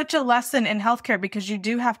that's such a lesson in healthcare, because you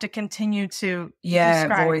do have to continue to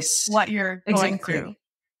describe what you're going through.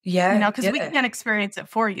 Yeah. Because we can't experience it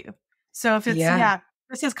for you. So if it's,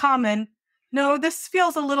 this is common. No, this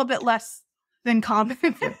feels a little bit less than common.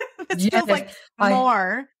 This feels like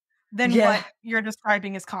more than what you're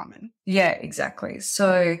describing as common. Yeah, exactly.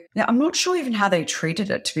 So now I'm not sure even how they treated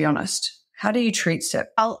it, to be honest. How do you treat SEP?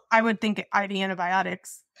 I would think IV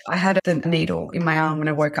antibiotics. I had the needle in my arm when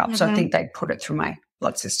I woke up, so I think they put it through my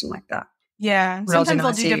blood system like that. Yeah. Sometimes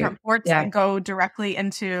they'll do different ports that go directly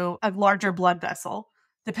into a larger blood vessel,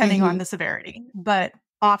 depending on the severity. But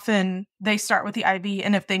often they start with the IV,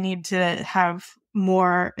 and if they need to have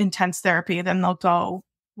more intense therapy, then they'll go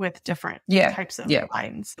with different types of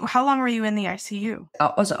lines. How long were you in the ICU?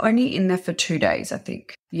 I was only in there for 2 days, I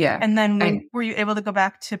think. Yeah. And then were you able to go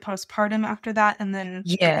back to postpartum after that? And then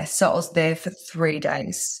so I was there for 3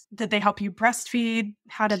 days. Did they help you breastfeed?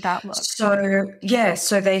 How did that look?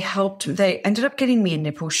 So they helped. They ended up getting me a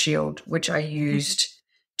nipple shield, which I used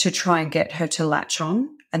to try and get her to latch on,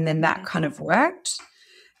 and then that kind of worked.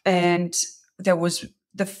 And there was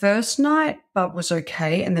the first night, but was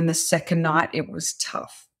okay. And then the second night, it was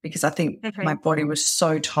tough because I think my body was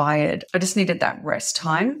so tired. I just needed that rest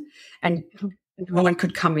time. And no one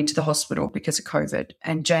could come into the hospital because of COVID.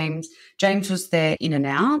 And James was there in and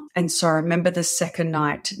out. And so I remember the second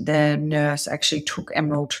night, the nurse actually took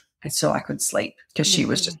Emerald And so I could sleep because she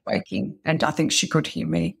was just waking, and I think she could hear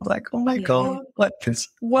me like, oh my God, like this,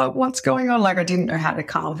 what's going on? Like I didn't know how to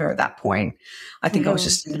calm her at that point. I think I was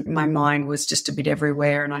just, my mind was just a bit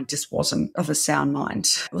everywhere and I just wasn't of a sound mind.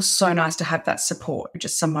 It was so nice to have that support,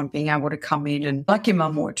 just someone being able to come in and like your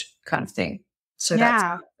mum would kind of thing. So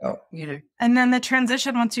that's, And then the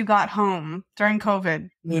transition once you got home during COVID,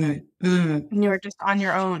 and you were just on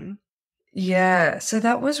your own. Yeah. So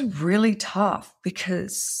that was really tough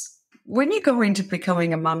because when you go into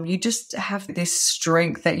becoming a mum, you just have this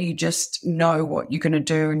strength that you just know what you're going to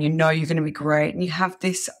do and you know you're going to be great and you have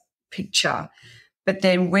this picture. But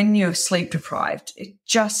then when you're sleep deprived,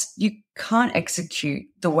 you can't execute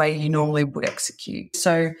the way you normally would execute.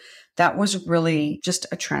 So that was really just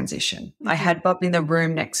a transition. I had Bob in the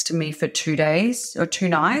room next to me for 2 days or 2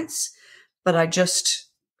 nights, but I just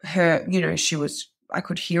heard, I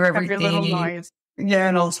could hear everything. Every little noise. Yeah,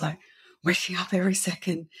 and I was like waking up every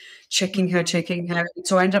second, checking her.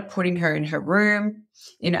 So I ended up putting her in her room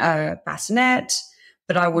in a bassinet,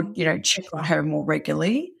 but I would, check on her more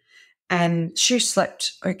regularly. And she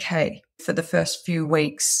slept okay for the first few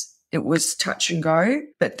weeks. It was touch and go,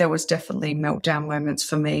 but there was definitely meltdown moments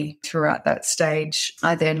for me throughout that stage.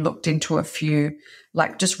 I then looked into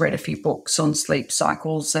just read a few books on sleep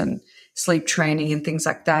cycles and sleep training and things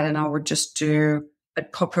like that. And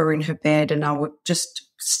I'd pop her in her bed and I would just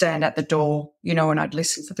stand at the door, and I'd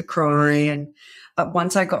listen for the cry. But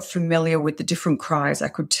once I got familiar with the different cries, I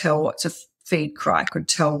could tell what's a feed cry. I could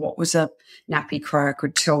tell what was a nappy cry. I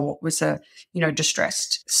could tell what was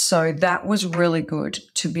distressed. So that was really good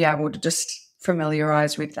to be able to just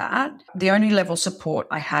familiarize with that. The only level of support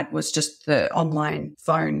I had was just the online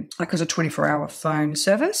phone, like it was a 24-hour phone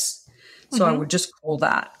service. So I would just call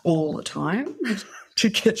that all the time to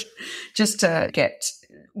get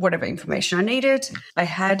whatever information I needed. I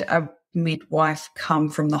had a midwife come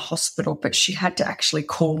from the hospital, but she had to actually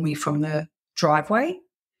call me from the driveway.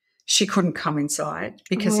 She couldn't come inside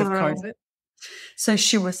because of COVID. So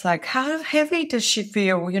she was like, how heavy does she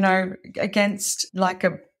feel, against like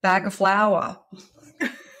a bag of flour?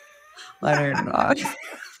 I don't know.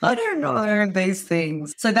 I don't know these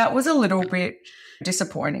things. So that was a little bit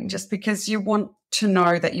disappointing just because you want to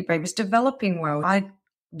know that your baby's developing well. I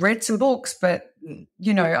read some books, but,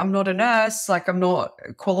 I'm not a nurse. Like I'm not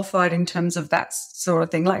qualified in terms of that sort of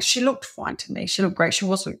thing. Like she looked fine to me. She looked great. She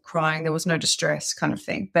wasn't crying. There was no distress kind of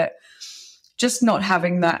thing. But just not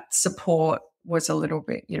having that support was a little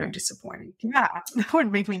bit, disappointing. Yeah, that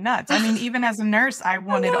would make me nuts. I mean, even as a nurse, I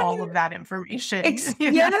wanted all of that information.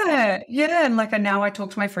 Yeah. And now I talk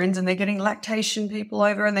to my friends and they're getting lactation people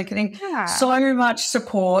over and they're getting so much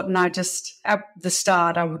support. And I just, at the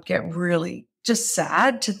start, I would get really just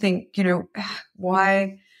sad to think,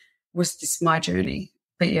 why was this my journey?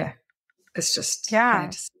 But yeah, it's just,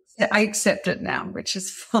 I accept it now, which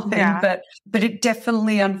is fine. Yeah. But it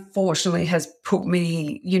definitely, unfortunately, has put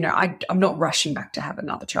me, I'm not rushing back to have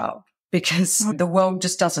another child because the world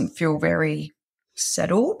just doesn't feel very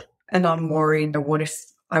settled. And I'm worried, what if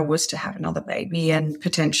I was to have another baby and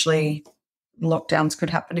potentially lockdowns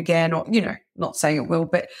could happen again or, not saying it will,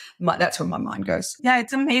 but that's where my mind goes. Yeah,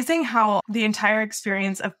 it's amazing how the entire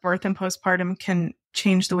experience of birth and postpartum can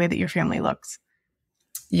change the way that your family looks.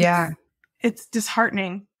 Yeah. It's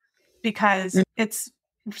disheartening because it's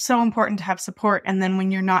so important to have support. And then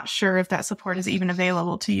when you're not sure if that support is even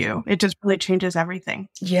available to you, it just really changes everything.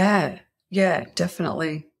 Yeah,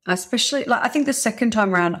 definitely. Especially, I think the second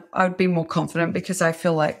time around, I would be more confident because I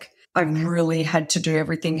feel like I've really had to do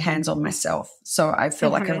everything hands on myself. So I feel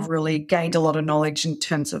like I've really gained a lot of knowledge in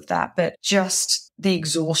terms of that. But just the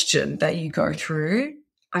exhaustion that you go through,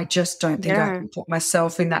 I just don't think I can put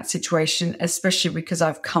myself in that situation, especially because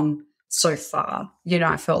I've come so far.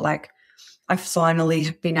 I felt like I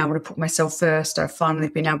finally been able to put myself first. I've finally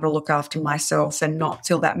been able to look after myself and not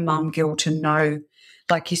feel that mum guilt and know,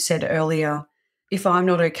 like you said earlier, if I'm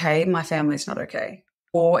not okay, my family's not okay.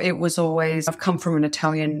 Or it was always, I've come from an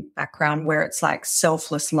Italian background where it's like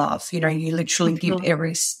selfless love. You literally give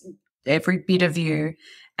every bit of you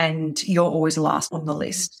and you're always last on the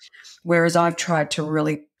list. Whereas I've tried to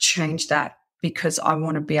really change that because I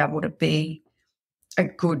want to be able to be a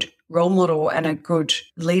good role model and a good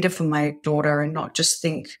leader for my daughter and not just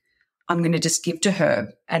think I'm going to just give to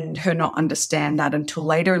her and her not understand that until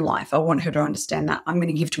later in life. I want her to understand that I'm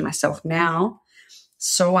going to give to myself now.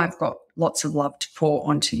 So I've got lots of love to pour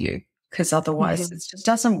onto you because otherwise it just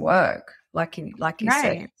doesn't work. Like you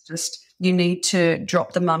said, it's just you need to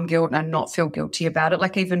drop the mum guilt and not feel guilty about it.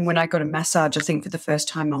 Like even when I got a massage, I think for the first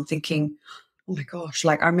time I'm thinking, oh my gosh,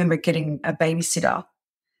 like I remember getting a babysitter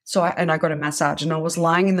So I got a massage, and I was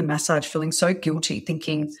lying in the massage feeling so guilty,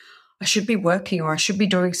 thinking I should be working or I should be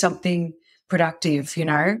doing something productive,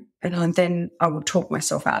 and then I would talk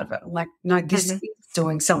myself out of it. I'm like, no, this is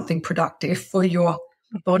doing something productive for your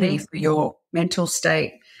body, for your mental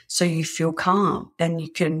state, so you feel calm and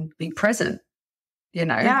you can be present,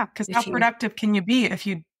 Yeah, because how productive can you be if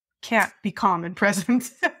you can't be calm and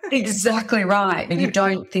present? Exactly right. And you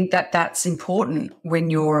don't think that that's important when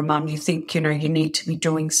you're a mum. You think, you need to be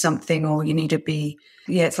doing something, or you need to be,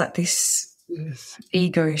 it's like this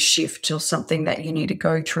ego shift or something that you need to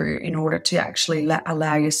go through in order to actually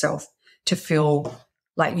allow yourself to feel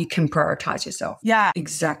like you can prioritize yourself. Yeah.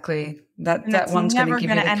 Exactly. That one's going to give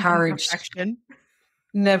you the courage.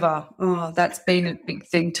 Never. Oh, that's been a big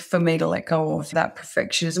thing for me to let go of, that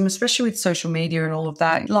perfectionism, especially with social media and all of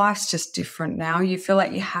that. Life's just different now. You feel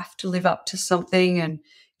like you have to live up to something, and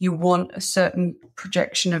you want a certain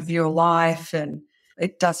projection of your life, and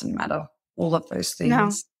it doesn't matter. All of those things.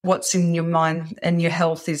 No. What's in your mind and your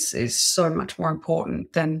health is so much more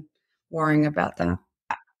important than worrying about that.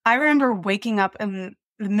 I remember waking up in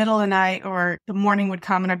the middle of the night, or the morning would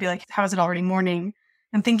come, and I'd be like, how is it already morning?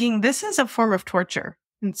 And thinking, this is a form of torture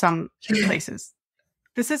in some places.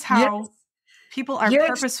 This is how people are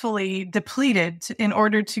purposefully depleted in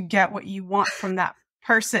order to get what you want from that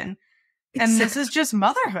person. And this is just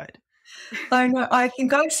motherhood. I know. I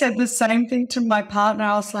think I said the same thing to my partner.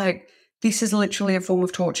 I was like, this is literally a form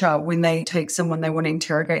of torture. When they take someone, they want to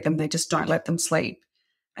interrogate them, they just don't let them sleep.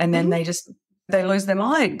 And then they lose their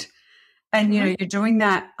mind. And, you're doing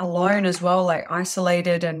that alone as well, like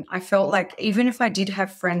isolated. And I felt like even if I did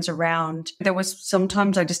have friends around, there was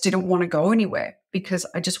sometimes I just didn't want to go anywhere because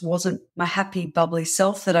I just wasn't my happy, bubbly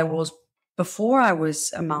self that I was before I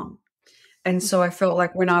was a mum. And so I felt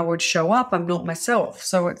like when I would show up, I'm not myself.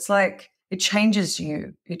 So it's like it changes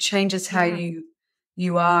you. It changes how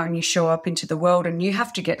you are, and you show up into the world, and you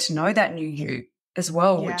have to get to know that new you as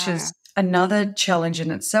well, which is another challenge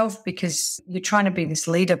in itself, because you're trying to be this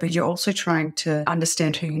leader, but you're also trying to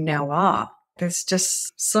understand who you now are. There's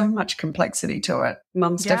just so much complexity to it.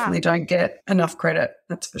 Mums definitely don't get enough credit,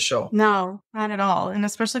 that's for sure. No, not at all. And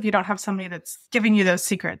especially if you don't have somebody that's giving you those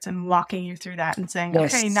secrets and walking you through that and saying,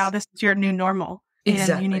 okay, now this is your new normal.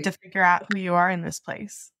 Exactly. And you need to figure out who you are in this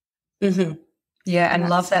place. Mm-hmm. Yeah, and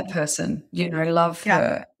love that person, love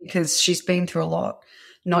her, because she's been through a lot.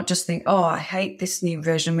 Not just think, oh, I hate this new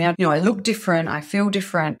version of me. I look different. I feel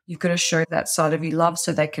different. You've got to show that side of you love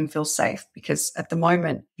so they can feel safe, because at the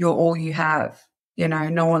moment, you're all you have.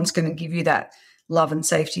 No one's going to give you that love and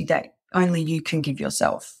safety that only you can give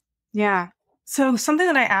yourself. Yeah. So something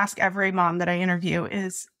that I ask every mom that I interview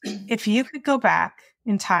is, if you could go back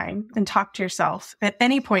in time and talk to yourself at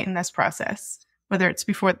any point in this process, whether it's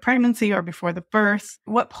before the pregnancy or before the birth,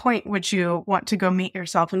 what point would you want to go meet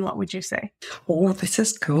yourself, and what would you say? Oh, this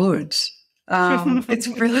is good.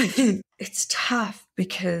 It's tough,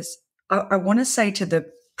 because I want to say to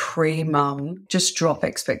the pre-mum, just drop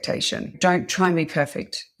expectation. Don't try and be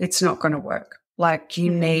perfect. It's not going to work. Like,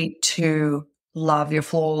 you need to love your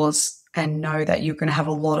flaws and know that you're going to have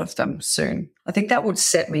a lot of them soon. I think that would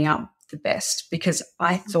set me up the best, because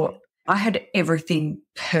I thought I had everything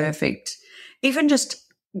perfect. Even just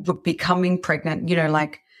becoming pregnant,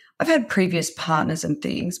 like I've had previous partners and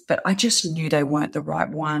things, but I just knew they weren't the right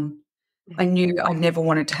one. I knew I never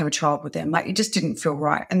wanted to have a child with them. Like, it just didn't feel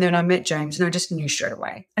right. And then I met James, and I just knew straight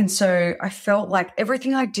away. And so I felt like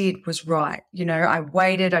everything I did was right. I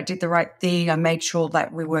waited, I did the right thing. I made sure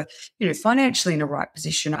that we were, financially in the right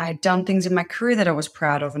position. I had done things in my career that I was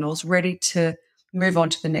proud of, and I was ready to move on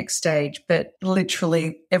to the next stage, but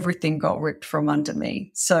literally everything got ripped from under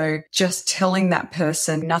me. So just telling that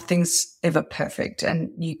person nothing's ever perfect, and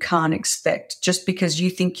you can't expect, just because you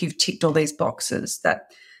think you've ticked all these boxes,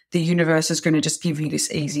 that the universe is going to just give you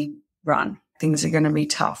this easy run. Things are going to be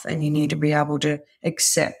tough, and you need to be able to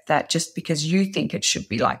accept that just because you think it should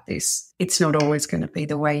be like this, it's not always going to be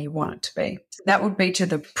the way you want it to be. That would be to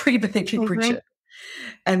the pre-baby Bridget.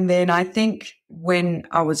 And then I think when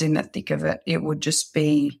I was in the thick of it, it would just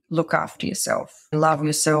be look after yourself, love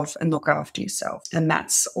yourself, and look after yourself. And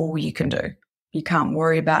that's all you can do. You can't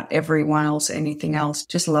worry about everyone else, anything else.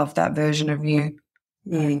 Just love that version of you.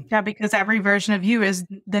 Yeah, because every version of you is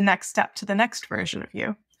the next step to the next version of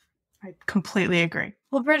you. I completely agree.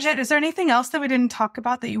 Well, Brigette, is there anything else that we didn't talk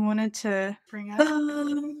about that you wanted to bring up?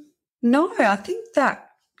 No, I think that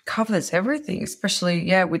covers everything,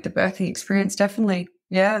 especially, with the birthing experience, definitely.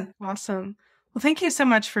 Yeah. Awesome. Well, thank you so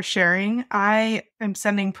much for sharing. I am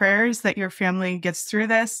sending prayers that your family gets through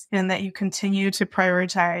this, and that you continue to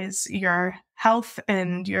prioritize your health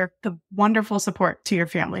and the wonderful support to your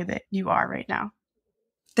family that you are right now.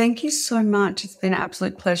 Thank you so much. It's been an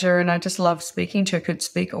absolute pleasure. And I just love speaking to you. I could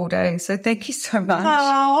speak all day. So thank you so much.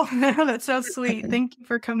 Oh, that's so sweet. Thank you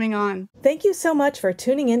for coming on. Thank you so much for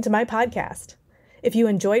tuning into my podcast. If you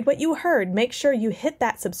enjoyed what you heard, make sure you hit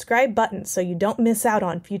that subscribe button so you don't miss out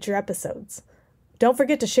on future episodes. Don't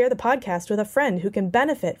forget to share the podcast with a friend who can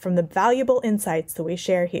benefit from the valuable insights that we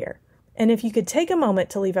share here. And if you could take a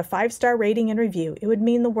moment to leave a 5-star rating and review, it would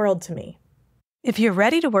mean the world to me. If you're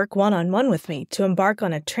ready to work one-on-one with me to embark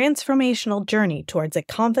on a transformational journey towards a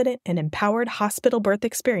confident and empowered hospital birth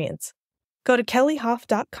experience, go to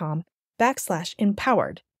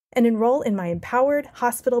kellyhoff.com/empowered and enroll in my Empowered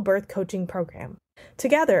Hospital Birth Coaching Program.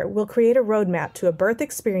 Together, we'll create a roadmap to a birth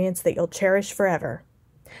experience that you'll cherish forever.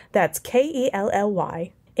 That's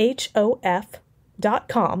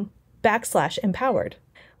KELLYHOF.com/empowered.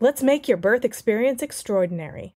 Let's make your birth experience extraordinary.